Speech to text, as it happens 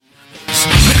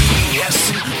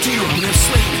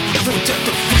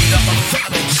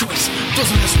Three,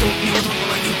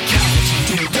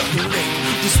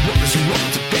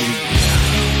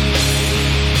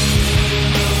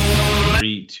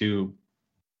 two.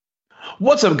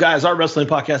 What's up, guys? Our Wrestling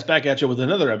Podcast back at you with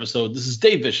another episode. This is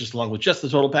Dave Vicious along with Just the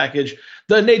Total Package,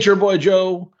 the Nature Boy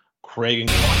Joe, Craig,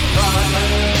 and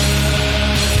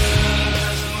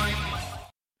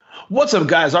What's up,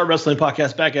 guys? Our Wrestling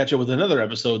Podcast back at you with another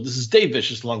episode. This is Dave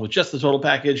Vicious along with Just the Total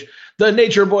Package, the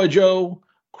Nature Boy Joe,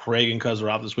 Craig, and Cuz are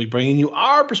off this week, bringing you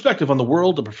our perspective on the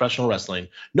world of professional wrestling.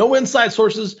 No inside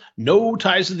sources, no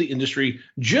ties to the industry,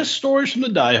 just stories from the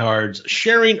diehards,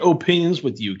 sharing opinions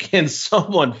with you. Can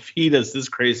someone feed us this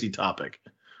crazy topic?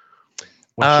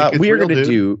 We are going to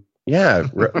do,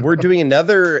 we're doing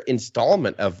another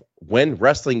installment of When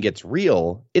Wrestling Gets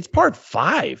Real. It's part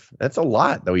 5. That's a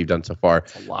lot that we've done so far.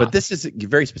 But this is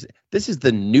very specific. This is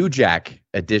the New Jack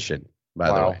edition, by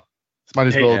the way. Might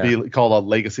as well be called a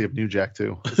Legacy of New Jack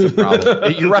too. That's a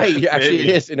problem. You're right. Actually, it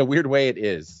is. In a weird way, it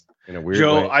is. In a weird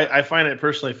Joe, way. I find it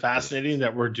personally fascinating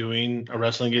that we're doing a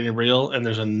Wrestling Getting Real, and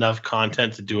there's enough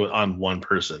content to do it on one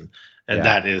person, and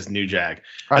that is New Jack.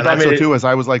 I thought so too. As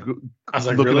I was looking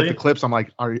really? at the clips, I'm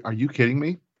like, are you kidding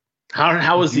me?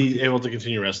 How was he able to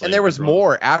continue wrestling? And there was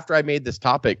more after I made this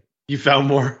topic. You found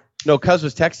more? No, Cuz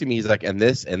was texting me. He's like, and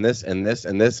this, and this, and this,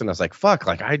 and this, and I was like, fuck,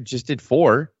 like I just did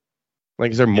 4.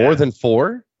 Like, is there more than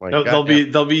 4? Like, there'll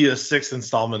be a 6th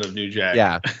installment of New Jack.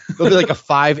 Yeah, there'll be like a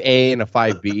 5A and a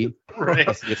 5B. Right.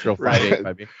 It's real 5A,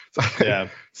 5B. Yeah.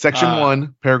 Section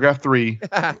 1, paragraph 3,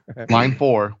 line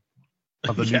 4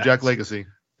 of the New Jack Legacy.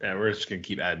 Yeah, we're just going to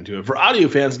keep adding to it. For audio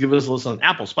fans, give us a listen on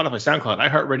Apple, Spotify, SoundCloud,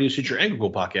 iHeartRadio, Stitcher, and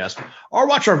Google Podcast, or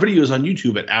watch our videos on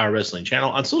YouTube at Our Wrestling Channel.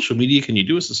 On social media, can you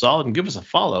do us a solid and give us a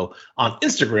follow on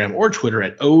Instagram or Twitter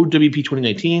at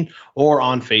OWP2019 or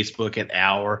on Facebook at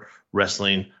Our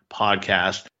Wrestling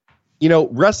Podcast. You know,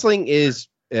 wrestling is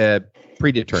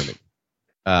predetermined.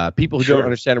 People who don't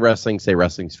understand wrestling say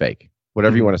wrestling's fake.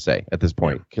 Whatever you want to say at this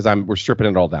point, because we're stripping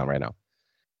it all down right now.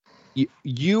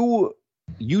 You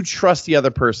trust the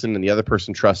other person, and the other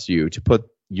person trusts you to put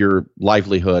your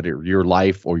livelihood or your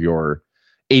life, or you're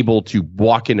able to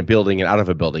walk in a building and out of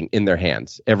a building in their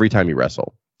hands every time you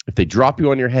wrestle. If they drop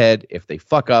you on your head, if they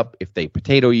fuck up, if they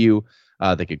potato you,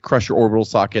 they could crush your orbital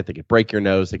socket, they could break your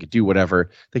nose, they could do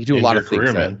whatever. They could do a lot of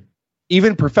things.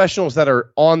 Even professionals that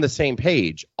are on the same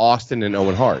page, Austin and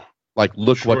Owen Hart, like,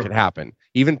 look what could happen.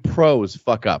 Even pros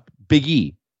fuck up. Big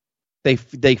E, they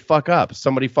fuck up.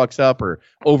 Somebody fucks up or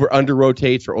under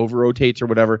rotates or over rotates or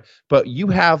whatever. But you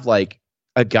have like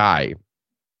a guy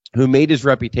who made his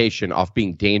reputation off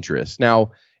being dangerous.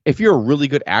 Now, if you're a really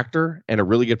good actor and a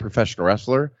really good professional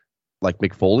wrestler like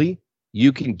Mick Foley,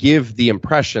 you can give the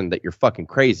impression that you're fucking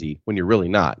crazy when you're really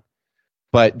not.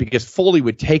 But because Foley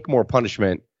would take more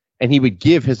punishment, and he would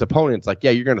give his opponents like,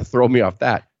 yeah, you're going to throw me off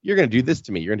that. You're going to do this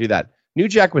to me. You're going to do that. New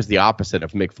Jack was the opposite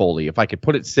of Mick Foley. If I could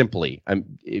put it simply,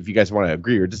 if you guys want to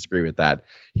agree or disagree with that,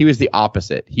 he was the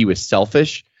opposite. He was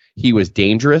selfish. He was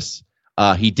dangerous.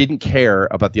 He didn't care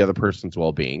about the other person's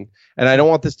well-being. And I don't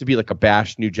want this to be like a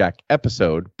bash New Jack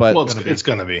episode, but it's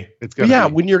going to be.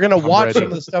 When you're going to watch some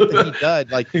of the stuff that he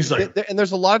did, like, and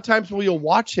there's a lot of times where you'll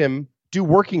watch him do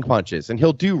working punches, and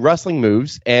he'll do wrestling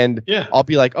moves, and I'll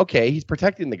be like, okay, he's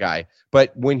protecting the guy.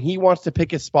 But when he wants to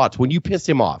pick his spots, when you piss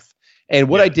him off, and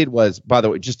what I did was, by the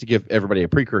way, just to give everybody a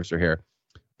precursor here,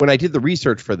 when I did the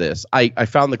research for this, I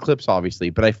found the clips,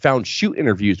 obviously, but I found shoot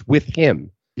interviews with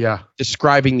him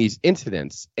describing these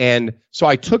incidents. And so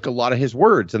I took a lot of his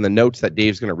words, and the notes that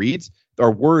Dave's going to read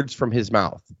are words from his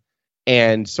mouth.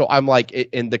 And so I'm like,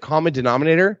 in the common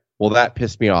denominator, well, that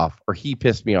pissed me off, or he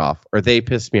pissed me off, or they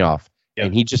pissed me off.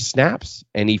 And he just snaps,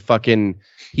 and he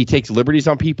takes liberties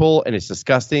on people, and it's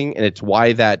disgusting. And it's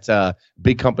why that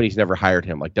big companies never hired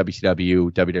him, like WCW,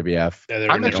 WWF.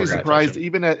 I'm actually surprised,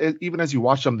 even as you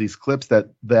watch some of these clips, that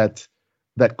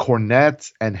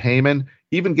Cornette and Heyman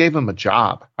even gave him a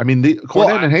job. I mean,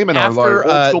 Cornette and Heyman are old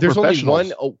school there's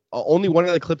professionals. Only one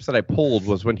of the clips that I pulled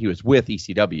was when he was with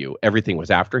ECW. Everything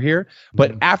was after here.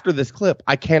 But after this clip,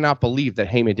 I cannot believe that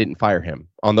Heyman didn't fire him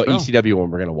on the ECW one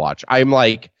we're going to watch. I'm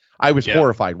like, I was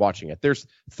horrified watching it. There's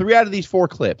 3 out of these 4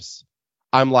 clips.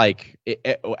 I'm like,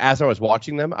 as I was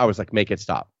watching them, I was like, make it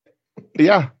stop.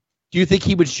 Yeah. Do you think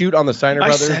he would shoot on the Steiner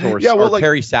brothers or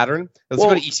Perry Saturn? Let's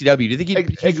go to ECW. Do you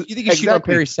think he'd shoot on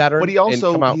Perry Saturn? But he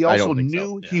also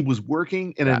knew he was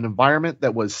working in an environment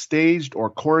that was staged or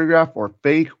choreographed or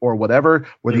fake or whatever,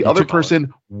 where the other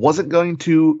person wasn't going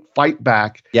to fight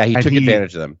back. Yeah, he took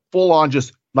advantage of them. Full on,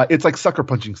 just like it's like sucker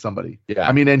punching somebody. Yeah,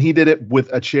 I mean, and he did it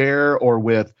with a chair or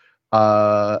with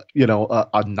a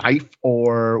knife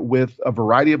or with a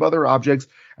variety of other objects,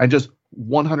 and just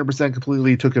 100%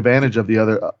 completely took advantage of the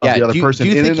other person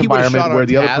in an environment where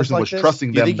the other person was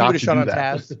trusting them not to do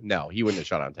that. No, he wouldn't have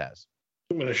shot on Taz.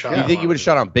 You think he would have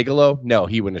shot on Bigelow? No,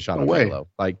 he wouldn't have shot on Bigelow.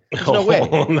 Like, there's no way.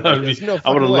 I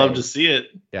would have loved to see it.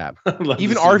 Yeah.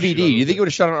 Even RVD. You think he would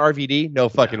have shot on RVD? No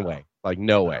fucking way. Like,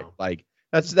 no way. Like,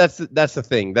 that's the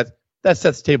thing. That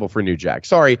sets the table for New Jack.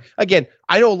 Sorry. Again,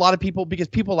 I know a lot of people, because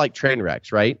people like train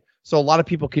wrecks, right? So a lot of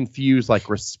people confuse like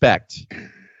respect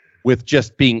with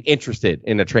just being interested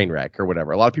in a train wreck or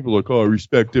whatever. A lot of people are like, oh, I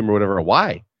respect him or whatever.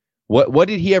 Why? What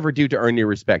did he ever do to earn your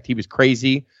respect? He was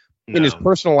crazy. No. In his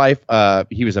personal life,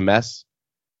 he was a mess.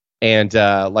 And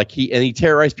he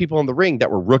terrorized people in the ring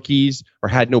that were rookies or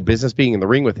had no business being in the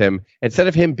ring with him. Instead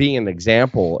of him being an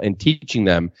example and teaching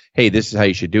them, hey, this is how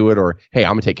you should do it, or hey,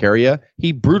 I'm gonna take care of you,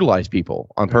 he brutalized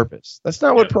people on purpose. That's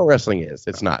not what pro wrestling is.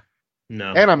 It's not.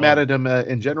 No. And I'm mad at him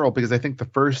in general because I think the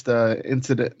first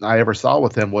incident I ever saw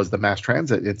with him was the mass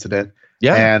transit incident.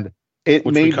 Yeah. And it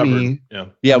made me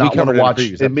not want to watch.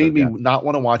 It made me not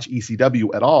want to watch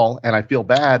ECW at all, and I feel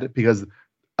bad because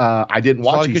I didn't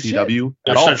watch ECW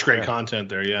at all. There's such great content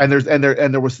there, yeah.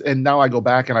 And now I go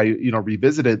back and I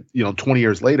revisit it 20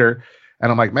 years later,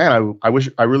 and I'm like, man, I wish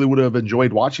I really would have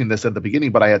enjoyed watching this at the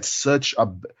beginning, but I had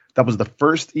that was the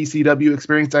first ECW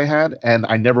experience I had, and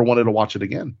I never wanted to watch it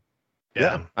again.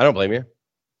 Yeah, I don't blame you.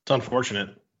 It's unfortunate.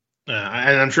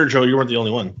 And I'm sure, Joe, you weren't the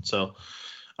only one. So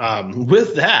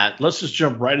with that, let's just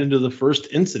jump right into the first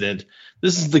incident.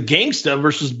 This is the Gangsta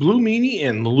versus Blue Meanie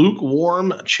and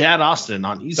lukewarm Chad Austin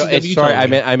on ECW. Sorry,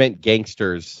 I meant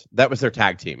Gangsters. That was their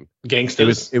tag team.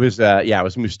 Gangsters. It was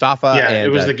Mustafa. Yeah, and, it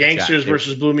was the Gangsters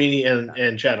versus Blue Meanie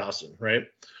and Chad Austin, right?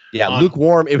 Yeah,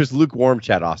 lukewarm. It was lukewarm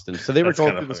Chad Austin. So they were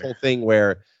going through this whole thing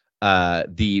where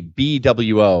the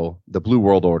BWO, the Blue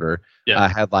World Order,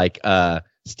 had like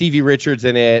Stevie Richards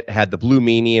in it, had the Blue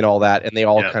Meanie and all that, and they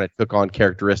all kind of took on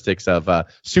characteristics of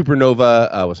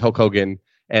Supernova was Hulk Hogan,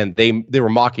 and they were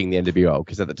mocking the NWO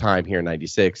because at the time here in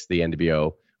 '96 the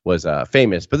NWO was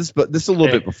famous, but this is a little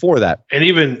bit before that. And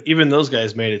even those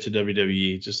guys made it to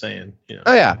WWE. Just saying,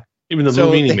 Oh yeah, even the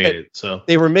Blue Meanie made it. So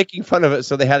they were making fun of it.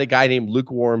 So they had a guy named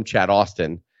lukewarm Chad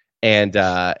Austin, and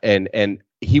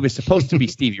he was supposed to be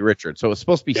Stevie Richards. So it was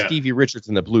supposed to be Stevie Richards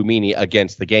and the Blue Meanie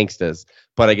against the Gangstas.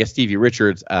 But I guess Stevie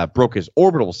Richards broke his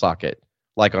orbital socket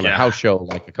like on a house show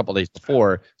like a couple days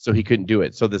before. So he couldn't do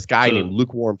it. So this guy named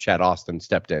lukewarm Chad Austin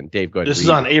stepped in. Dave, go ahead. This is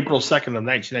on April 2nd of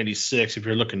 1996, if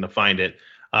you're looking to find it.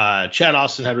 Chad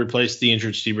Austin had replaced the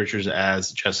injured Steve Richards,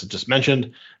 as Jess had just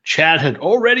mentioned. Chad had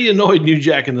already annoyed New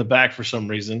Jack in the back for some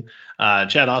reason.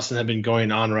 Chad Austin had been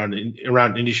going on around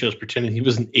indie shows pretending he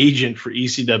was an agent for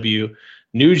ECW.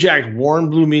 New Jack warned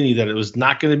Blue Meanie that it was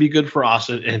not going to be good for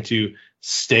Austin and to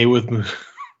stay with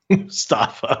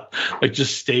Mustafa. Like,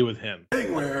 just stay with him.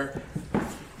 Where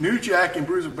New Jack and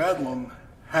Bruiser Bedlam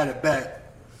had a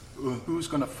bet who's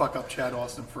going to fuck up Chad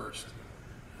Austin first.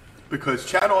 Because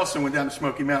Chad Austin went down to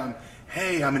Smoky Mountain.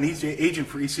 Hey, I'm an agent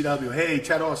for ECW. Hey,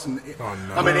 Chad Austin,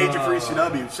 I'm an agent for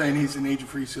ECW, saying he's an agent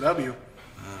for ECW.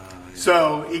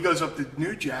 So he goes up to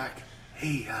New Jack.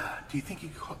 Hey, do you think you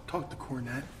could talk to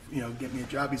Cornette? Get me a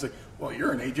job. He's like, well,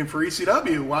 you're an agent for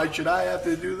ECW. Why should I have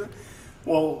to do that?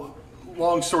 Well,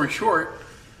 long story short,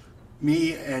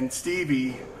 me and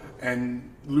Stevie and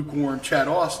lukewarm Chad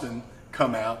Austin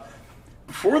come out.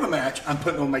 Before the match, I'm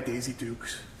putting on my Daisy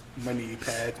Dukes, my knee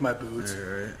pads, my boots.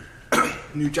 Right.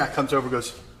 New Jack comes over and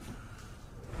goes,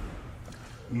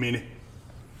 Minnie,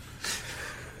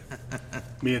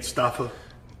 me and Mustafa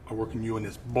are working you and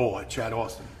this boy, Chad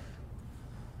Austin.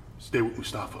 Stay with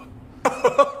Mustafa.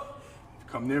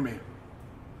 Come near me.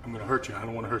 I'm going to hurt you. I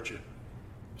don't want to hurt you.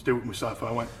 Stay with Mustafa.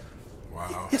 I went,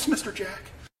 wow. Yes, Mr.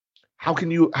 Jack. How can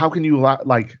you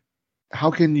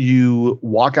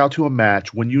walk out to a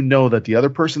match when you know that the other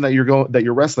person that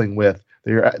you're wrestling with,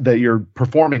 that you're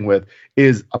performing with,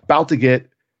 is about to get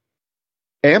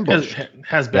ambushed?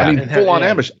 Has been full on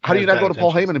ambush. How do you not go to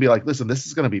Paul Heyman and be like, listen, this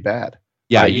is going to be bad?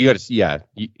 Yeah, you got to. Yeah,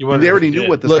 they already knew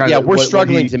what this. Look, we're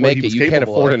struggling to make it. You can't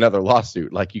afford another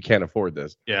lawsuit. Like, you can't afford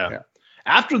this. Yeah.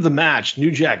 After the match,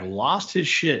 New Jack lost his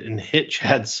shit and hit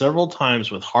Chad several times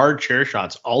with hard chair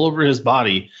shots all over his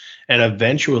body, and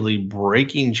eventually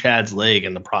breaking Chad's leg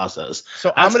in the process.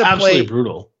 So I'm going to absolutely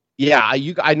brutal. Yeah,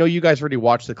 I know you guys already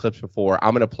watched the clips before.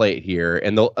 I'm going to play it here,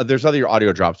 and there's other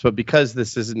audio drops, but because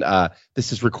this isn't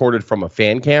this is recorded from a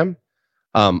fan cam,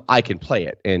 I can play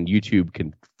it, and YouTube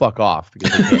can fuck off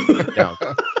because they can't take it down.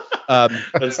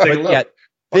 Let's take a look. Yeah,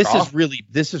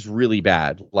 this is really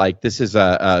bad. Like, this is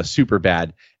super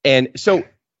bad. And so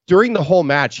during the whole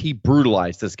match, he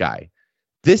brutalized this guy.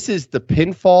 This is the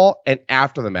pinfall and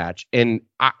after the match. And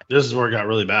this is where it got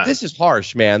really bad. This is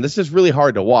harsh, man. This is really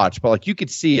hard to watch, but like you could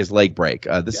see his leg break.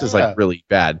 This is like really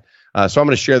bad. So I'm going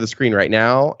to share the screen right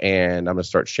now and I'm going to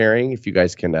start sharing. If you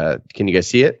guys can you guys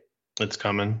see it? It's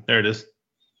coming. There it is.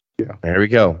 Yeah. There we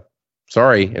go.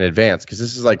 Sorry in advance because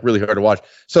this is like really hard to watch.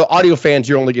 So audio fans,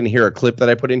 you're only going to hear a clip that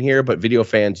I put in here, but video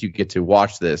fans, you get to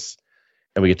watch this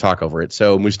and we can talk over it.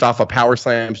 So Mustafa power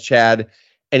slams Chad.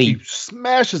 And he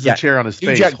smashes the chair on his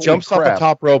face. Jack jumps off the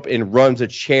top rope and runs a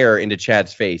chair into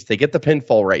Chad's face. They get the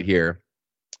pinfall right here.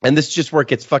 And this is just where it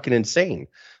gets fucking insane.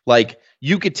 Like,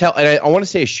 you could tell, and I want to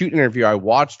say a shoot interview I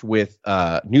watched with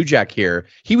New Jack here.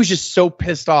 He was just so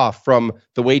pissed off from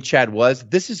the way Chad was.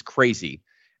 This is crazy.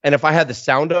 And if I had the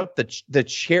sound up, the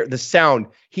chair, the sound,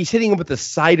 he's hitting him with the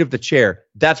side of the chair.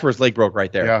 That's where his leg broke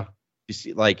right there. Yeah. You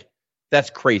see, like, that's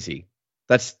crazy.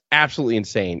 That's absolutely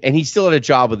insane. And he still had a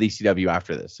job with ECW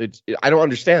after this. I don't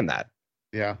understand that.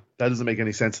 Yeah, that doesn't make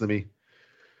any sense to me.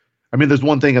 I mean, there's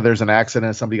one thing if there's an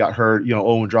accident, somebody got hurt,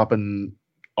 Owen dropping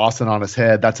Austin on his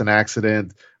head, that's an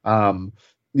accident. Foley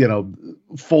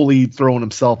throwing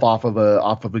himself off of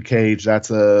a cage, that's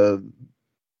his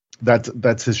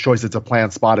choice. It's a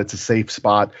planned spot, it's a safe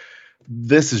spot.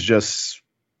 This is just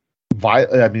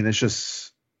it's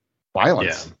just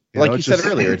violence. Yeah. Like you said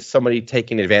earlier, it's somebody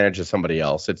taking advantage of somebody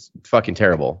else. It's fucking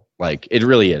terrible. Like, it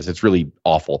really is. It's really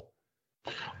awful.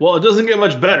 Well, it doesn't get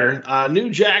much better.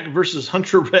 New Jack versus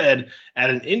Hunter Red at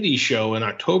an indie show in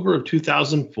October of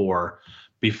 2004.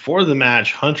 Before the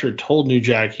match, Hunter told New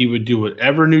Jack he would do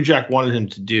whatever New Jack wanted him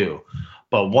to do.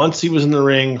 But once he was in the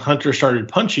ring, Hunter started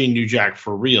punching New Jack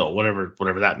for real, whatever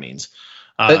that means.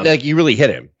 Like, you really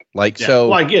hit him. Like, yeah. So,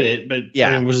 well, I get it, but yeah,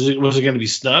 I mean, was it going to be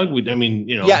snug?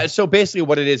 Yeah. So basically,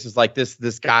 what it is like this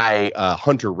guy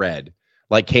Hunter Red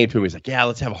like came to him. He's like, yeah,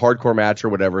 let's have a hardcore match or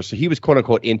whatever. So he was quote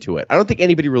unquote into it. I don't think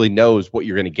anybody really knows what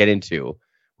you're going to get into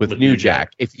with New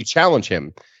Jack if you challenge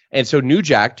him. And so New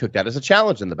Jack took that as a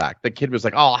challenge in the back. The kid was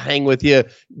like, oh, I'll hang with you,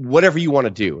 whatever you want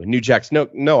to do. And New Jack's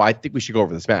no, I think we should go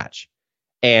over this match.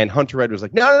 And Hunter Red was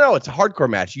like, no, it's a hardcore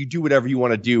match. You do whatever you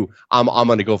want to do. I'm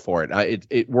going to go for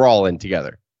it. We're all in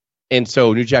together. And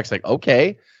so New Jack's like,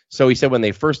 okay. So he said when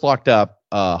they first locked up,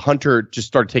 Hunter just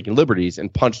started taking liberties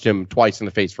and punched him twice in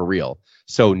the face for real.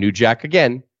 So New Jack,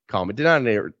 again, common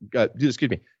denominator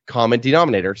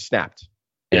snapped.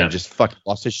 And just fucking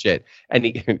lost his shit.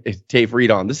 And Dave,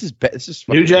 read on. This is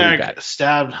New Jack really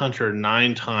stabbed Hunter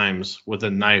 9 times with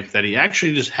a knife that he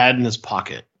actually just had in his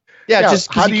pocket. Yeah,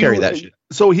 just how do you carry that shit?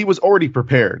 So he was already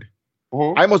prepared.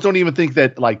 Uh-huh. I almost don't even think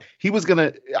that he was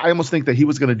gonna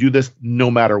do this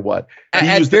no matter what. He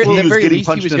was getting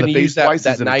punched in the face twice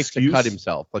that knife to cut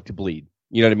himself, like to bleed.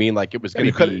 You know what I mean? Like it was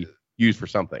going to be used for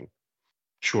something.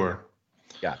 Sure.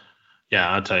 Yeah. Yeah,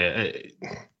 I'll tell you.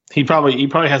 He probably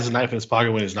has a knife in his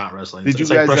pocket when he's not wrestling. Did you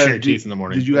guys brushing your teeth in the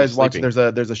morning? Did you guys watch? There's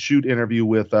a shoot interview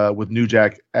with New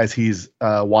Jack as he's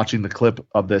watching the clip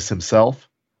of this himself.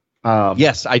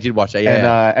 Yes, I did watch that.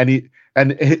 Yeah,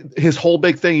 and his whole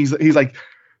big thing, he's like,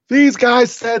 these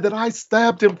guys said that I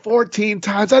stabbed him 14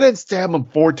 times. I didn't stab him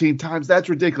 14 times. That's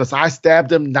ridiculous. I stabbed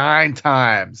him 9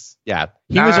 times. Yeah,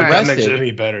 he was arrested. That makes it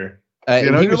any better.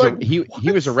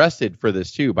 He was arrested for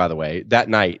this too, by the way, that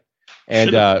night.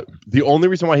 And the only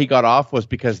reason why he got off was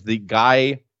because the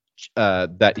guy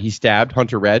that he stabbed,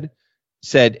 Hunter Red,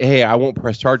 said, hey, I won't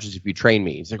press charges if you train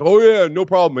me. He's like, oh, yeah, no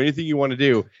problem. Anything you want to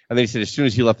do. And then he said as soon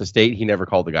as he left the state, he never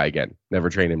called the guy again.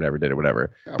 Never trained him, never did it,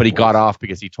 whatever. But he got off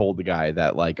because he told the guy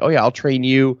that, like, oh, yeah, I'll train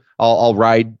you. I'll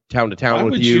ride town to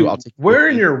town with you. Where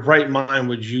in your right mind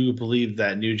would you believe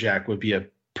that New Jack would be a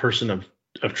person of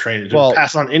training to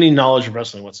pass on any knowledge of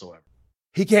wrestling whatsoever?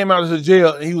 He came out of the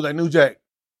jail and he was like, New Jack.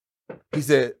 He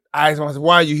said, I asked him, I said,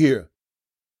 why are you here?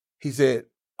 He said,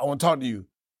 I want to talk to you.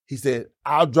 He said,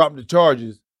 I'll drop the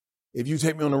charges if you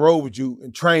take me on the road with you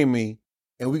and train me,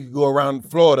 and we could go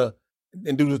around Florida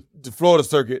and do the Florida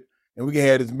circuit, and we can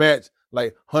have this match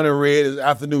like Hunter Red is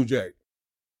after New Jack.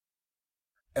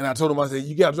 And I told him, I said,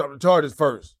 you got to drop the charges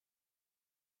first.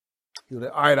 He was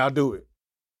like, all right, I'll do it.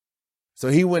 So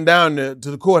he went down there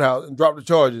to the courthouse and dropped the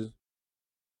charges,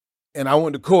 and I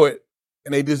went to court,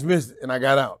 and they dismissed it, and I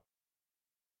got out.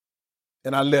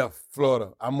 And I left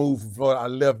Florida. I moved from Florida. I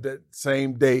left that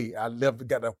same day. I left and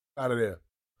got out of there.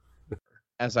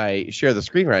 As I share the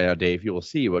screen right now, Dave, you will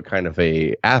see what kind of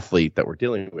a athlete that we're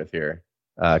dealing with here.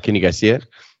 Can you guys see it?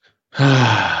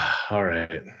 All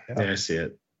right. Yeah, I see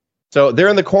it. So they're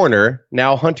in the corner.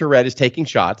 Now Hunter Red is taking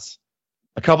shots.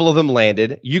 A couple of them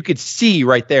landed. You could see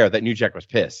right there that New Jack was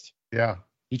pissed. Yeah.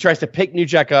 He tries to pick New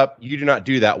Jack up. You do not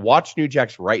do that. Watch New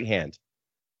Jack's right hand.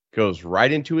 Goes right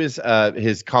into his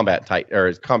combat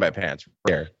his combat pants right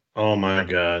there. Oh my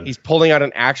God. He's pulling out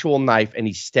an actual knife and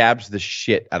he stabs the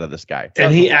shit out of this guy.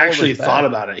 And he actually thought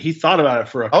about it. He thought about it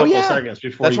for a couple of seconds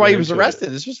before. That's why he was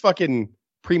arrested. This was fucking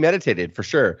premeditated for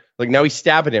sure. Like now he's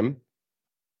stabbing him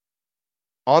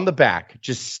on the back,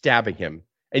 just stabbing him.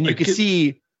 And you can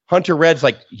see Hunter Red's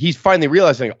like, he's finally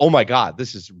realizing, oh my God,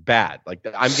 this is bad. Like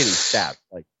I'm getting stabbed.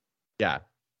 Like, yeah,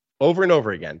 over and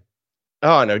over again.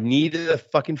 Oh no, knee to the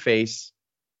fucking face.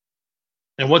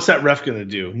 And what's that ref going to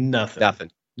do?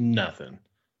 Nothing. There's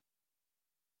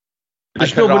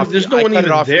no one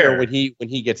even there. When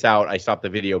he gets out, I stop the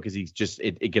video because he's just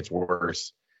it gets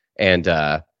worse. And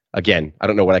again, I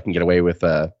don't know what I can get away with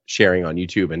sharing on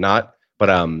YouTube and not,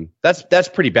 but that's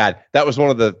pretty bad. That was one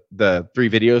of the 3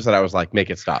 videos that I was like, make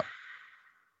it stop.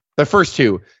 The first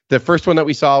 2, the first one that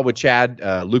we saw with Chad,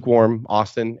 lukewarm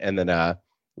Austin, and then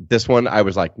this one I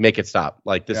was like, make it stop.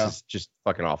 Like this is just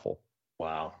fucking awful.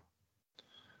 Wow.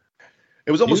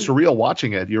 It was almost surreal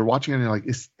watching it. You're watching it and you're like,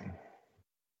 is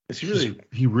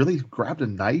he really grabbed a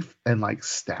knife and like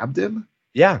stabbed him?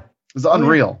 Yeah. It was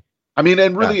unreal. I mean,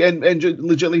 and really, and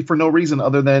legitimately for no reason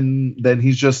other than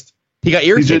he got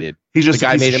irritated. He's just the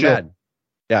guy made him mad.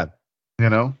 Yeah. You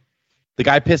know, the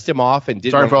guy pissed him off and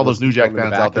didn't. Sorry for all those New Jack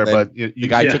fans out there, but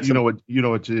you know what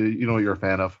you're a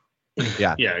fan of.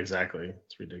 Yeah. Yeah, exactly.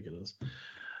 It's ridiculous.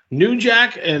 New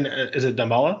Jack and is it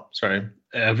Damballa? Sorry,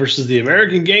 versus the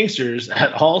American Gangsters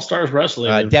at All Stars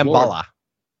Wrestling. Damballa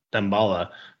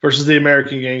versus the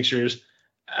American Gangsters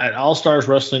at All Stars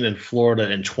Wrestling in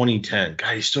Florida in 2010.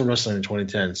 God, he's still wrestling in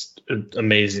 2010. It's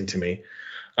amazing to me.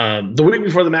 The week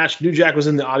before the match, New Jack was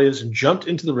in the audience and jumped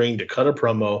into the ring to cut a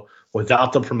promo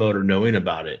without the promoter knowing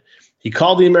about it. He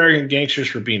called the American Gangsters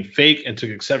for being fake and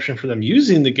took exception for them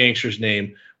using the Gangsters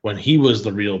name when he was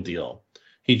the real deal.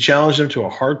 He challenged them to a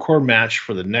hardcore match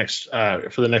for the next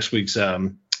week's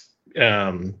venue,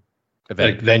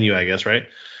 I guess, right?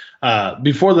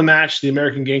 Before the match, the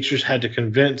American Gangsters had to be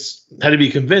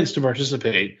convinced to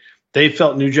participate. They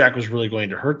felt New Jack was really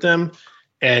going to hurt them,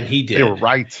 and he did. They were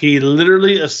right. He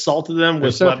literally assaulted them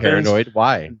with weapons. Paranoid.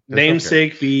 Why?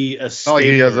 Namesake be a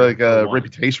he has like a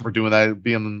reputation for doing that,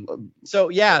 being so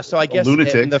I guess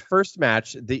lunatic. In the first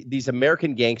match, these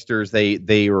American Gangsters,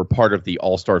 they were part of the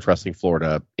All Stars Wrestling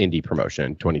Florida indie promotion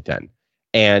in 2010.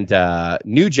 And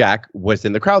New Jack was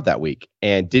in the crowd that week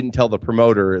and didn't tell the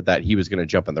promoter that he was going to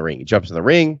jump in the ring. He jumps in the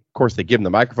ring. Of course, they give him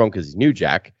the microphone because he's New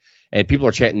Jack. And people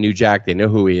are chanting New Jack. They know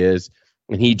who he is.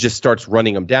 And he just starts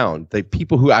running them down. The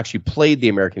people who actually played the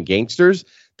American Gangsters,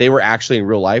 they were actually in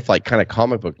real life like kind of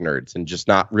comic book nerds and just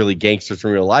not really gangsters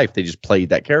in real life. They just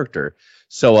played that character.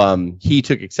 So he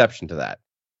took exception to that.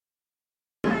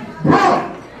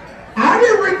 Bro, I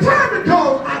didn't retire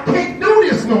because I can't do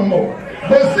this no more.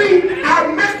 But see,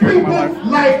 I met people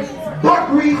like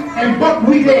Buckwheat and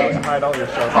Buckwheat X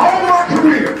all my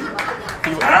career.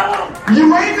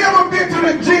 You ain't never been to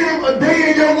the gym a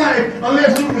day in your life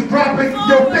unless you was dropping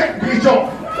your fat bitch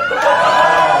off.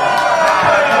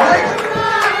 Alright?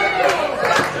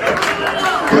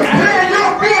 Compare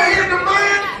your forehead to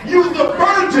mine, you's a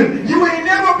virgin. You ain't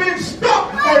never been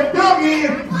stuck or dug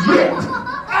in yet.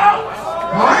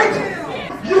 Alright?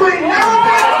 You ain't never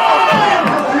been on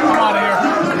pay-per-view. You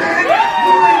understand?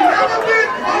 You ain't never been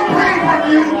on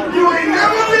pay-per-view. You ain't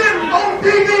never been on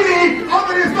DVD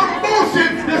other than some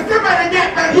bullshit that somebody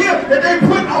got back here that they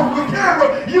put off the camera.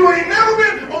 You ain't never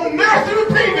been on national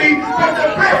TV, but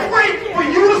the best way for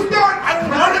you to start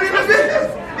running in the business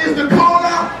is to call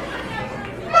out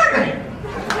money.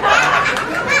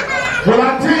 Well, I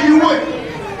tell you what,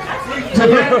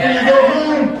 tonight when you go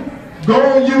home, go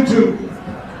on YouTube.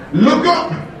 Look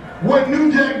up what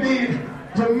New Jack did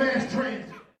to mass transit.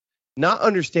 Not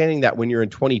understanding that when you're in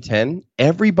 2010,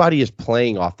 everybody is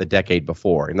playing off the decade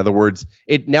before. In other words,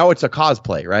 now it's a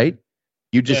cosplay, right?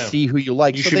 You just see who you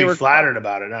like. You should be flattered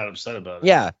about it, not upset about it.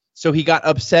 Yeah. So he got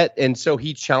upset, and so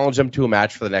he challenged him to a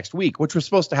match for the next week, which was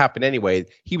supposed to happen anyway.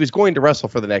 He was going to wrestle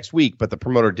for the next week, but the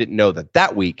promoter didn't know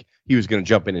that week he was going to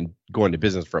jump in and go into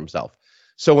business for himself.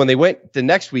 So when they went the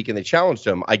next week and they challenged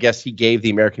him, I guess he gave the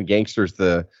American Gangsters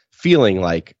the feeling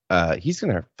like he's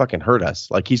going to fucking hurt us.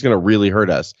 Like he's going to really hurt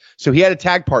us. So he had a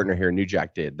tag partner here, New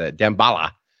Jack did, the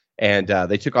Damballa, and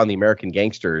they took on the American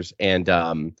Gangsters. And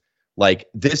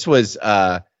this was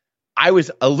I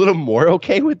was a little more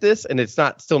okay with this, and it's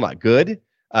still not good.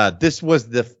 This was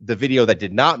the video that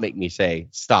did not make me say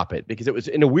stop it, because it was,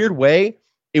 in a weird way,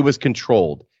 it was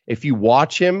controlled. If you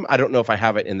watch him, I don't know if I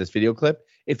have it in this video clip.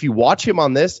 If you watch him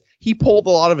on this, he pulled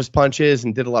a lot of his punches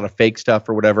and did a lot of fake stuff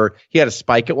or whatever. He had a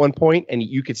spike at one point, and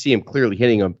you could see him clearly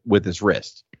hitting him with his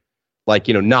wrist. Like,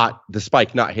 not the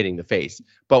spike not hitting the face.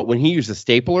 But when he used a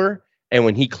stapler And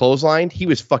when he clotheslined, he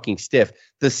was fucking stiff.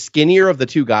 The skinnier of the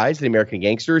two guys, the American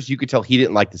Gangsters, you could tell he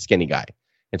didn't like the skinny guy.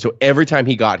 And so every time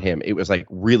he got him, it was like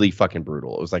really fucking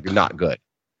brutal. It was like not good.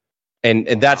 And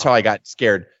that's how I got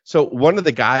scared. So one of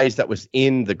the guys that was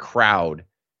in the crowd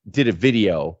did a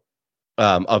video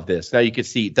of this. Now you can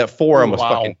see that forearm was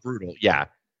fucking brutal. Yeah.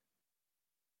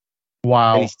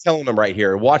 Wow. And he's telling them right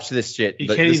here, watch this shit. He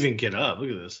can't even get up. Look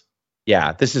at this.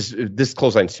 Yeah, this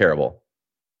clothesline's terrible.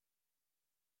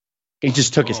 He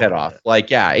just took his head off. Like,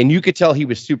 yeah. And you could tell he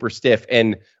was super stiff.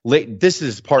 And this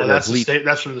is partner bleeding.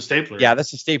 That's from the stapler. Yeah,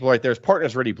 that's the staple right there. His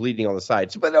partner's already bleeding on the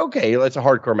sides. But okay, it's a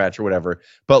hardcore match or whatever.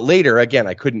 But later, again,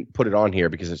 I couldn't put it on here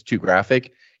because it's too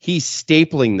graphic. He's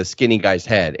stapling the skinny guy's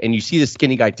head. And you see the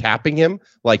skinny guy tapping him,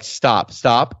 like, stop.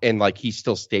 And, like, he's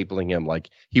still stapling him.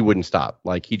 Like, he wouldn't stop.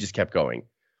 Like, he just kept going.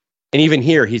 And even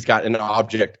here, he's got an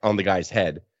object on the guy's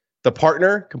head. The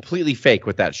partner, completely fake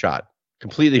with that shot.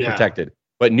 Completely protected.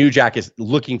 But New Jack is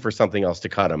looking for something else to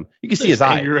cut him. You can see his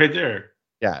eye. You're right there.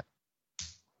 Yeah.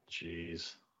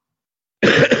 Jeez.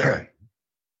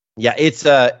 Yeah, it's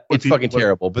fucking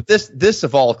terrible. But this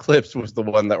of all clips was the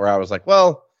one where I was like,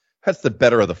 well, that's the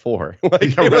better of the four.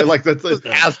 Like, yeah, right, like that's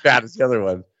as bad as the other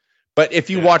one. But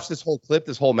if you watch this whole clip,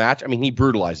 this whole match, I mean, he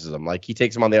brutalizes him. Like, he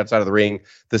takes him on the outside of the ring.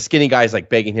 The skinny guy's like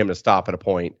begging him to stop at a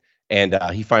point, and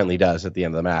he finally does at the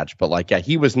end of the match. But like, yeah,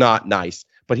 he was not nice.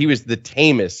 But he was the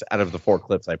tamest out of the four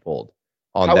clips I pulled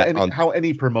on how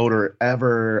any promoter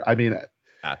ever. I mean,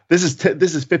 this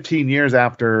is 15 years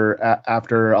after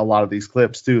a lot of these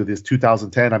clips too. This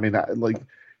 2010. I mean, like,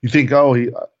 you think,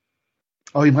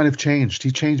 he might have changed.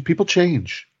 He changed. People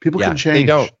change. People can change.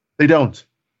 They don't.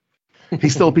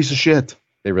 He's still a piece of shit.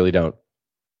 They really don't.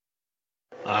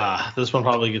 This one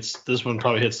probably hits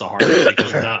the hardest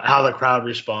because how the crowd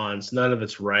responds. None of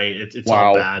it's right. It's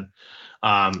all bad.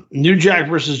 New Jack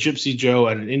versus Gypsy Joe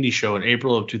at an indie show in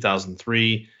April of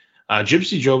 2003.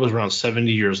 Gypsy Joe was around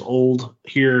 70 years old.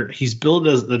 Here, he's billed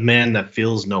as the man that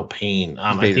feels no pain.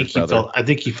 I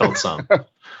think he felt some.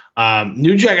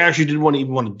 New Jack actually didn't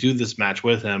want to do this match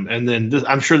with him, and then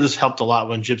I'm sure this helped a lot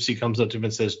when Gypsy comes up to him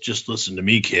and says, "Just listen to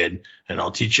me, kid, and I'll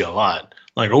teach you a lot."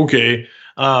 Like, okay.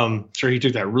 Sure, he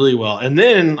took that really well. And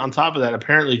then on top of that,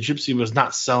 apparently Gypsy was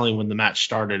not selling when the match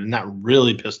started, and that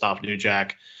really pissed off New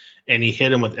Jack. And he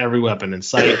hit him with every weapon in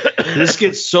sight. This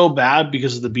gets so bad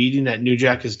because of the beating that New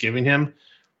Jack is giving him.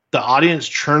 The audience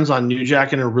churns on New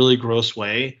Jack in a really gross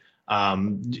way,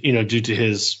 due to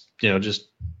his, just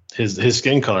his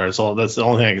skin color. That's the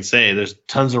only thing I can say. There's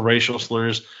tons of racial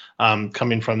slurs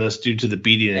coming from this due to the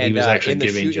beating that he was actually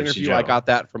giving Gypsy Joe. I got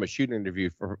that from a shoot interview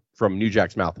from New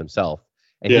Jack's mouth himself.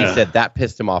 And he said that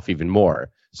pissed him off even more.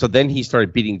 So then he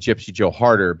started beating Gypsy Joe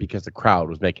harder because the crowd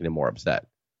was making him more upset.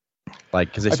 Like,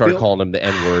 because they started calling him the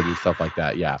N-word and stuff like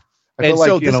that. Yeah. And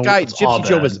so this guy, Gypsy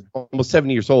Joe, was almost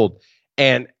 70 years old.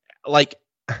 And like,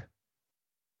 what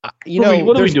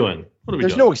are we doing?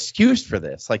 There's no excuse for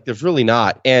this. Like, there's really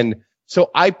not. And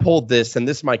so I pulled this, and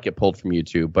this might get pulled from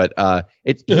YouTube, but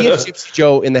he hit Gypsy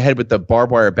Joe in the head with the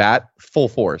barbed wire bat, full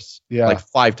force. Yeah. Like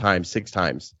 5 times, 6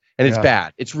 times. And it's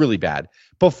bad. It's really bad.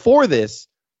 Before this,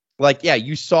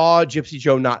 you saw Gypsy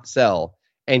Joe not sell.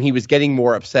 And he was getting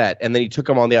more upset. And then he took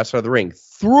him on the outside of the ring,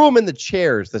 threw him in the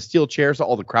chairs, the steel chairs that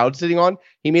all the crowd sitting on.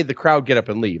 He made the crowd get up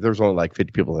and leave. There was only like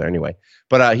 50 people there anyway.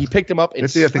 But he picked him up and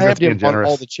slammed him on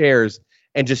all the chairs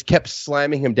and just kept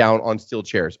slamming him down on steel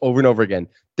chairs over and over again.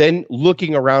 Then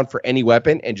looking around for any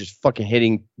weapon and just fucking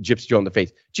hitting Gypsy Joe in the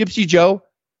face. Gypsy Joe,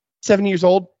 70 years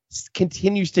old,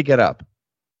 continues to get up.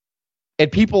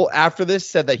 And people after this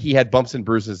said that he had bumps and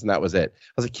bruises and that was it.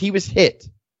 I was like, he was hit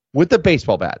with the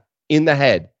baseball bat in the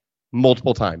head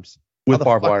multiple times. With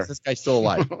barbed wire. Is this guy still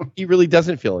alive? He really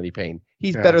doesn't feel any pain.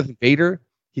 He's better than Vader.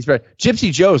 He's better.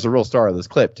 Gypsy Joe is the real star of this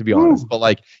clip, to be honest. But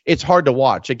like, it's hard to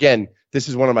watch. Again, this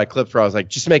is one of my clips where I was like,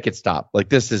 just make it stop. Like,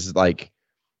 this is like,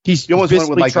 he's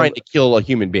basically trying to kill a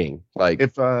human being. Like,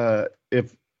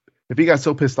 if he got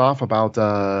so pissed off about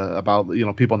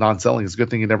people non-selling, it's a good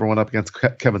thing he never went up against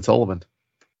Kevin Sullivan.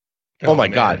 Oh my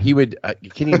God, he would.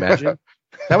 Can you imagine?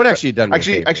 That would actually have done me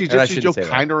actually Gypsy Joe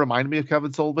kind of reminded me of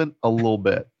Kevin Sullivan a little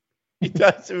bit. He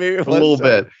does to me a little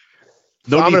bit.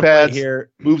 No knee pads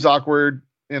here. Moves awkward.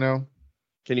 Can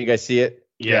you guys see it?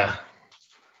 Yeah.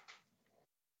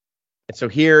 And so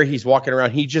here he's walking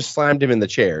around. He just slammed him in the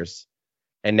chairs,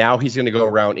 and now he's going to go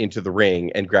around into the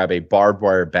ring and grab a barbed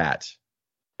wire bat.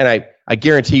 And I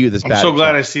guarantee you this. I'm so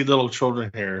glad I see little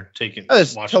children here taking. Oh,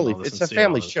 it's totally. It's a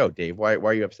family show, Dave. Why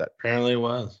are you upset? Apparently, it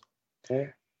was. Yeah.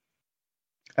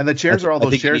 And the chairs are all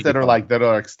those chairs that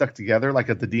are stuck together, like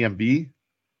at the DMV.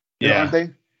 Yeah. Aren't they?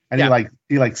 and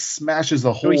he smashes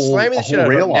the whole, so he's slamming the shit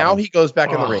rail. Now he goes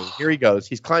back in the ring. Here he goes.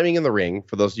 He's climbing in the ring.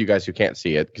 For those of you guys who can't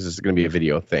see it, because this is going to be a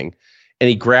video thing, and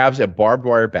he grabs a barbed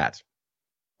wire bat,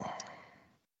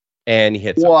 and he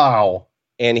hits. Wow. Him.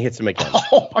 And he hits him again.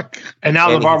 Oh my God. And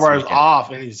now the barbed wire is off,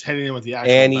 and he's hitting him with the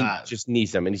actual and bat. He just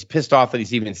knees him, and he's pissed off that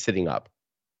he's even sitting up.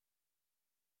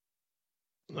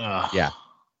 Yeah.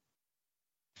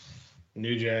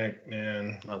 New Jack,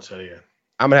 man, I'll tell you.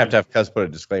 I'm gonna have to have Cuz put a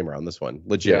disclaimer on this one.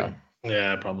 Legit.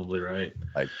 Yeah, probably right.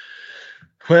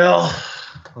 Well,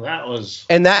 that was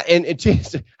and I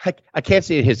can't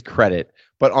say his credit,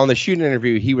 but on the shooting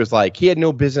interview, he was like, he had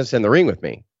no business in the ring with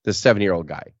me. This 7-year-old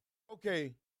guy.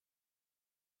 Okay.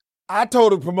 I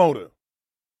told the promoter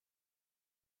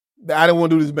that I didn't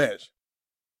want to do this match.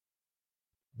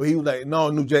 But he was like, no,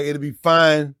 New Jack, it'll be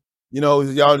fine. Y'all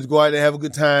just go out there and have a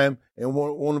good time and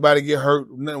won't nobody get hurt,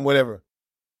 nothing, whatever.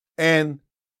 And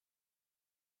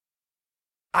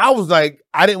I was like,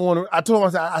 I didn't want to, I told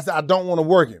him, I said, I don't want to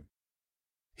work him.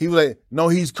 He was like, no,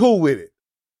 he's cool with it.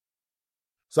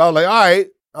 So I was like, all right.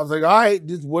 I was like, all right,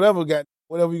 just whatever you're going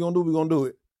to do, we're going to do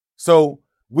it. So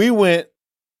we went.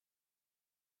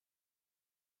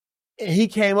 And he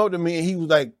came up to me and he was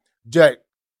like, Jack,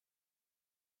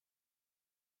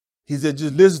 he said,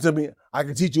 just listen to me. I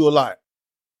can teach you a lot.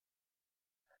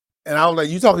 And I was like,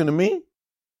 you talking to me? And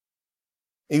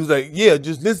he was like, yeah,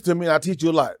 just listen to me. I'll teach you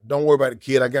a lot. Don't worry about it,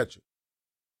 kid. I got you.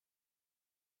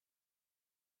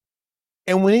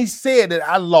 And when he said that,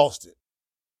 I lost it.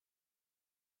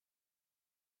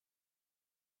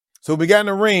 So we got in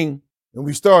the ring and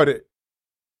we started.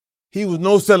 He was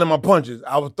no selling my punches.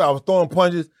 I was throwing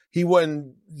punches. It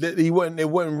wasn't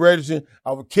registering.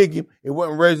 I would kick him. It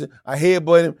wasn't registering. I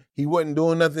headbutt him. He wasn't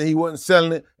doing nothing. He wasn't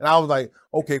selling it. And I was like,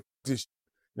 okay, this shit.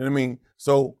 You know what I mean?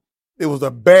 So it was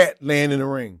a bat laying in the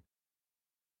ring.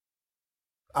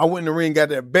 I went in the ring, got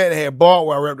that bat, had barbed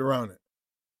wire wrapped around it.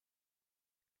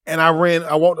 And I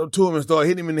walked up to him and started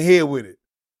hitting him in the head with it.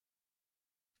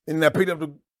 And I picked up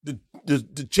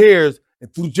the chairs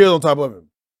and threw the chairs on top of him.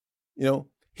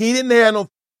 He didn't have no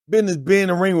business being in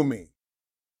the ring with me.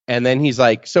 And then he's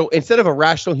like, so instead of a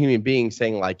rational human being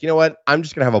saying like, you know what, I'm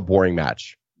just going to have a boring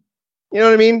match. You know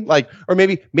what I mean? Like, or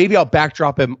maybe I'll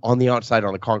backdrop him on the outside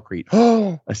on the concrete.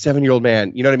 Oh, a 7-year-old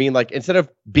man. You know what I mean? Like, instead of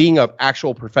being an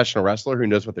actual professional wrestler who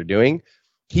knows what they're doing,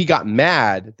 he got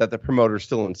mad that the promoter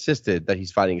still insisted that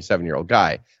he's fighting a 7-year-old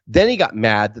guy. Then he got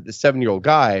mad that the 7-year-old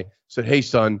guy said, hey,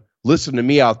 son, listen to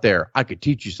me out there. I could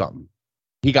teach you something.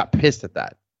 He got pissed at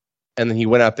that. And then he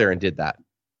went out there and did that.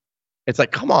 It's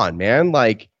like, come on, man.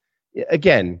 Like,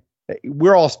 again,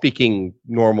 we're all speaking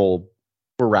normal,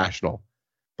 we're rational.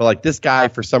 But like this guy,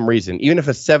 for some reason, even if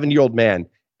a 7-year-old man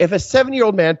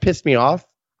pissed me off,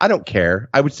 I don't care.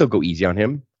 I would still go easy on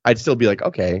him. I'd still be like,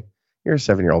 okay, you're a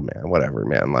 7-year-old man, whatever,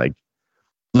 man. Like,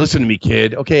 listen to me,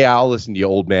 kid. Okay, I'll listen to you,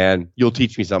 old man. You'll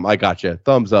teach me something. I got you.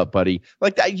 Thumbs up, buddy.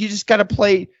 Like that, you just got to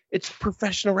play. It's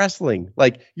professional wrestling.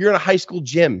 Like you're in a high school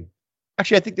gym.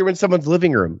 Actually, I think they were in someone's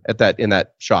living room in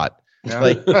that shot. Yeah.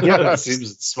 Like, it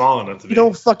seems small enough to be. You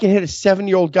don't fucking hit a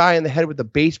 7-year-old guy in the head with a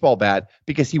baseball bat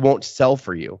because he won't sell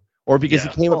for you, or because he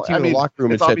came up to you in the locker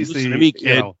room and said, "Listen to me,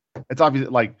 kid." It's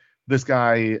obvious, like this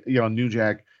guy, New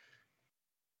Jack,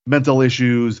 mental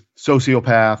issues,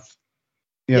 sociopath,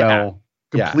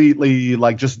 completely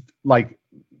like just like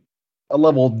a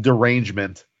level of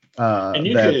derangement.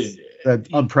 That's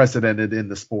unprecedented in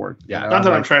the sport. Yeah, not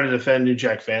that I'm trying to defend New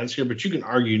Jack fans here, but you can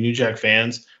argue New Jack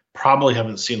fans probably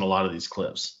haven't seen a lot of these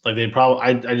clips. Like they probably,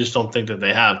 I just don't think that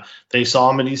they have. They saw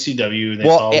him at ECW. And they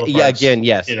saw the parts,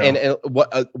 yes. And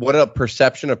what a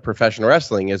perception of professional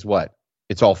wrestling is what?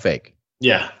 It's all fake.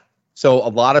 Yeah. So a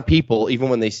lot of people, even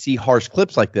when they see harsh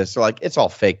clips like this, they're like, it's all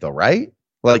fake though, right?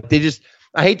 Like they just,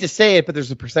 I hate to say it, but there's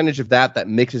a percentage of that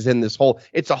mixes in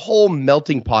it's a whole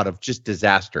melting pot of just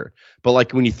disaster. But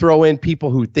like when you throw in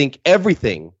people who think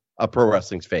everything of pro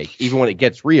wrestling's fake, even when it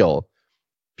gets real,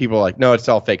 people are like, no, it's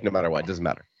all fake no matter what. It doesn't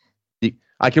matter.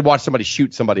 I could watch somebody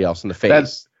shoot somebody else in the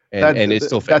face and it's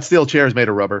still fake. That steel chair is made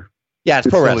of rubber. Yeah, it's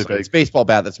pro wrestling. It's baseball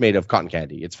bat that's made of cotton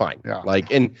candy. It's fine. Yeah.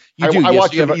 Like, and I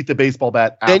watched him eat the baseball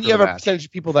bat. Then you have a percentage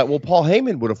of people that, Paul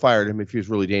Heyman would have fired him if he was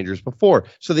really dangerous before.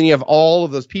 So then you have all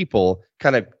of those people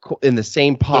kind of in the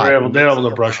same pot. They're able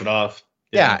to brush it off.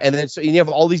 Yeah, and then so you have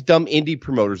all these dumb indie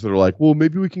promoters that are like, well,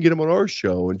 maybe we can get him on our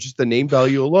show and just the name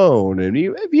value alone. And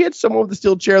if you had someone with a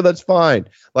steel chair, that's fine.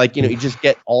 Like, you just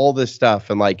get all this stuff.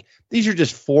 And like, these are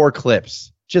just 4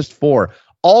 clips, just 4.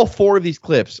 All 4 of these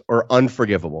clips are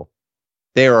unforgivable.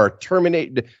 They are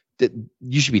terminated.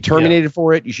 You should be terminated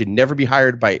for it. You should never be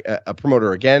hired by a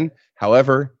promoter again.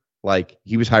 However, Like,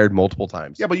 he was hired multiple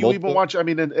times. Yeah, but you even watch, I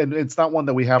mean, and it's not one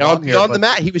that we have on here. Beyond the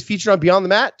Mat, he was featured on Beyond the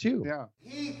Mat, too. Yeah.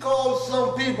 He called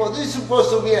some people, this is supposed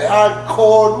to be a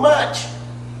hardcore match.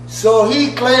 So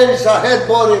he claims I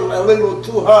headbutted him a little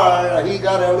too hard and he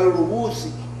got a little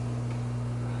woozy.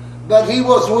 But he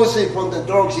was woozy from the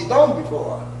drugs he done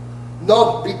before.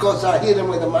 Not because I hit him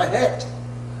with my head.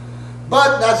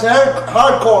 But that's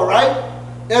hardcore, right?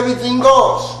 Everything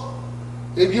goes.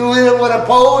 If you hit him with a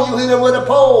pole, you hit him with a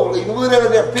pole. If you hit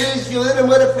him with a fist, you hit him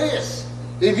with a fist.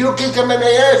 If you kick him in the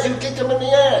ass, you kick him in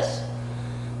the ass.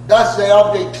 That's the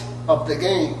object of the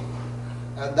game.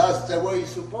 And that's the way it's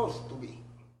supposed to be.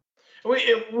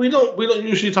 We don't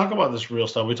usually talk about this real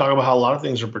stuff. We talk about how a lot of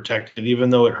things are protected, even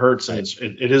though it hurts and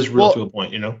it is real to a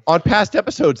point, you know? On past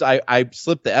episodes, I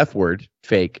slipped the F word,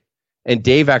 fake, and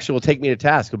Dave actually will take me to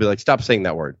task. He'll be like, stop saying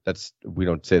that word. We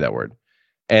don't say that word.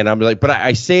 And I'm like, but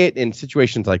I say it in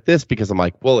situations like this because I'm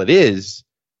like, well, it is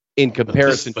in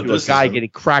comparison to a guy getting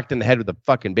cracked in the head with a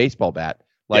fucking baseball bat.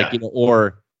 Like,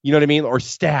 or, you know what I mean? Or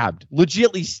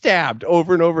legitly stabbed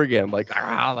over and over again. Like,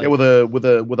 with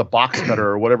a box cutter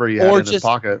or whatever he had in his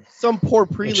pocket. Some poor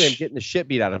prelim getting the shit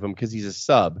beat out of him because he's a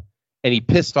sub. And he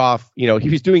pissed off, he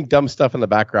was doing dumb stuff in the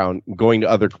background, going to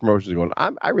other promotions going,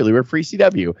 I really work for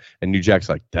ECW. And New Jack's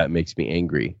like, that makes me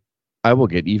angry. I will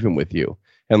get even with you.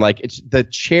 And like, it's the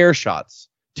chair shots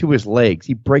to his legs.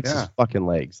 He breaks his fucking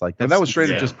legs. Like, and that was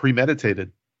straight up just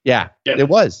premeditated. Yeah, it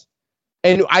was.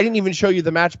 And I didn't even show you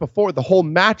the match before. The whole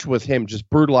match was him just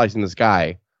brutalizing this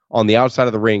guy on the outside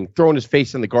of the ring, throwing his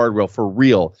face in the guardrail for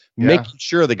real, making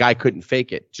sure the guy couldn't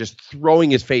fake it, just throwing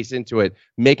his face into it,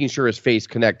 making sure his face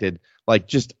connected. Like,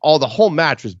 just the whole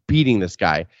match was beating this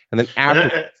guy. And then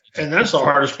after. And that's the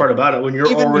hardest part about it. When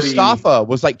you're even already Mustafa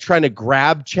was like trying to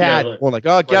grab Chad, going like,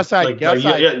 "Oh, get outside, get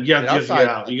outside, get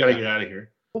out. You gotta get out of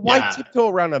here." But why tiptoe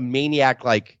around a maniac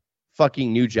like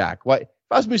fucking New Jack? What if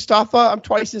I was Mustafa? I'm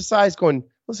twice his size. Going,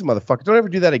 listen, motherfucker, don't ever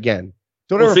do that again.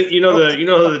 Don't ever. You know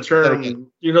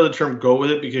the term "go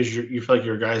with it" because you feel like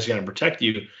your guy's gonna protect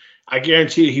you. I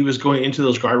guarantee you he was going into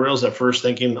those guardrails at first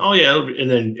thinking, oh yeah, and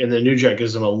then New Jack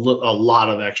gives him a lot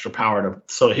of extra power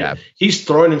he's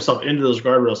throwing himself into those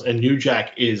guardrails, and New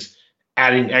Jack is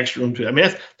adding extra room to it. I mean,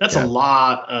 that's a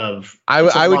lot of. I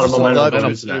would just love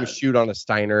to see him shoot on a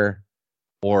Steiner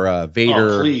or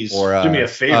Vader, or do me a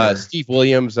favor, Steve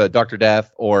Williams, Dr.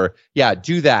 Death, or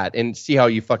do that and see how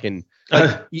you fucking.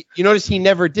 Like, you notice he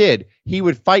never did. He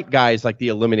would fight guys like the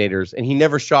Eliminators, and he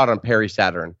never shot on Perry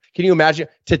Saturn. Can you imagine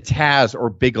to Taz or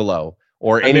Bigelow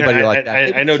or anybody like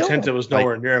that? I know Tenta was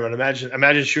nowhere near him, but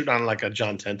imagine shooting on like a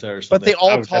John Tenta or something. But they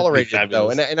all tolerated it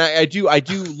though, and I do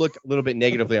look a little bit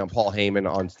negatively on Paul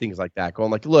Heyman on things like that,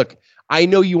 going like, look, I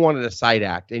know you wanted a side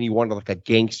act and you wanted like a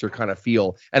gangster kind of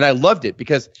feel, and I loved it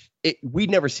because we'd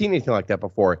never seen anything like that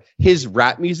before. His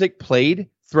rap music played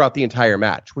throughout the entire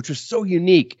match, which was so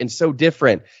unique and so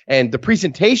different. And the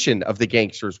presentation of the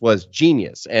gangsters was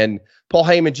genius. And Paul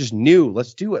Heyman just knew,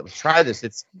 let's do it. Let's try this.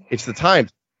 It's the time.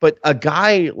 But a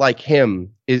guy like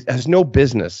him has no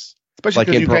business. Especially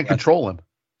because you can't control him.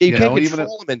 You can't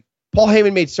control him. And Paul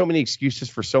Heyman made so many excuses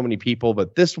for so many people,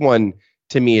 but this one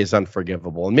to me is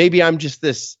unforgivable. And maybe I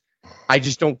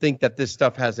just don't think that this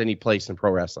stuff has any place in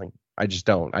pro wrestling. I just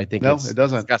don't. I think it doesn't.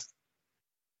 Disgusting.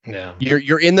 Yeah,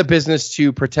 you're in the business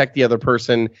to protect the other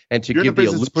person and to give the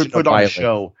illusion put on a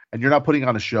show, and you're not putting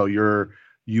on a show.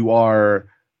 You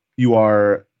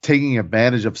are taking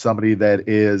advantage of somebody that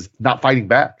is not fighting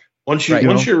back. Once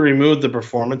you remove the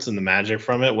performance and the magic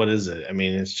from it, what is it? I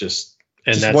mean, it's just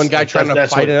that's one guy trying to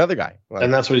fight another guy,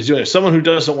 and that's what he's doing. Someone who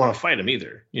doesn't want to fight him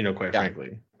either, quite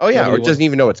frankly. Oh yeah, or doesn't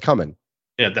even know it's coming.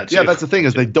 Yeah, that's the thing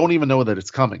is they don't even know that it's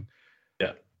coming.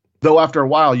 Yeah. Though after a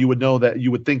while, you would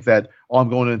think that, I'm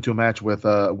going into a match with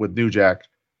New Jack.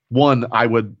 One, I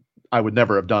would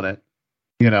never have done it.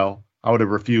 I would have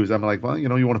refused. I'm like, well, you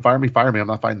want to fire me? Fire me. I'm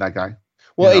not fighting that guy.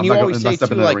 Well, and you always say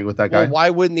too, like, with that guy. Well,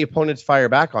 why wouldn't the opponents fire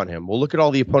back on him? Well, look at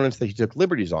all the opponents that he took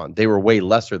liberties on. They were way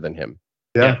lesser than him.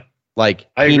 Yeah. Like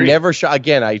he never shot.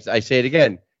 Again, I say it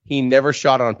again. He never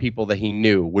shot on people that he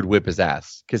knew would whip his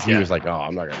ass because he was like, "Oh,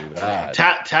 I'm not gonna do that."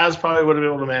 Taz probably would have been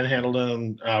able to manhandle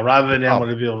him. Rob Van Dam would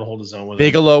have been able to hold his own with him.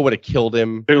 Bigelow would have killed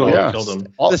him. Bigelow would have killed him.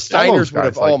 The Steiners would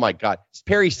have. Oh my God,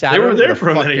 Perry Saturn. They were there for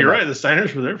a minute. You're right. The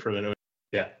Steiners were there for a minute.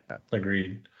 Yeah,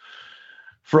 agreed.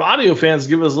 For audio fans,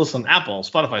 give us a listen on Apple,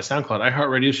 Spotify, SoundCloud,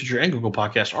 iHeartRadio, Stitcher, and Google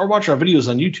Podcasts, or watch our videos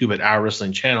on YouTube at Our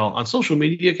Wrestling Channel. On social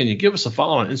media, can you give us a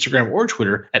follow on Instagram or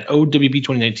Twitter at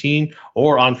OWB2019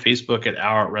 or on Facebook at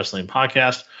Our Wrestling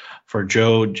Podcast? For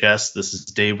Joe, Jess, this is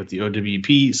Dave with the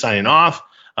OWP signing off.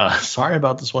 Sorry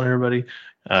about this one, everybody.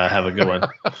 Have a good one.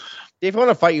 Dave, I want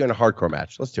to fight you in a hardcore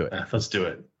match. Let's do it. Let's do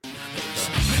it.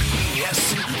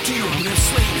 assassin, do you live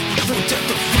slain? For death,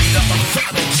 the freedom of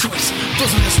father choice.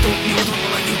 Doesn't this don't need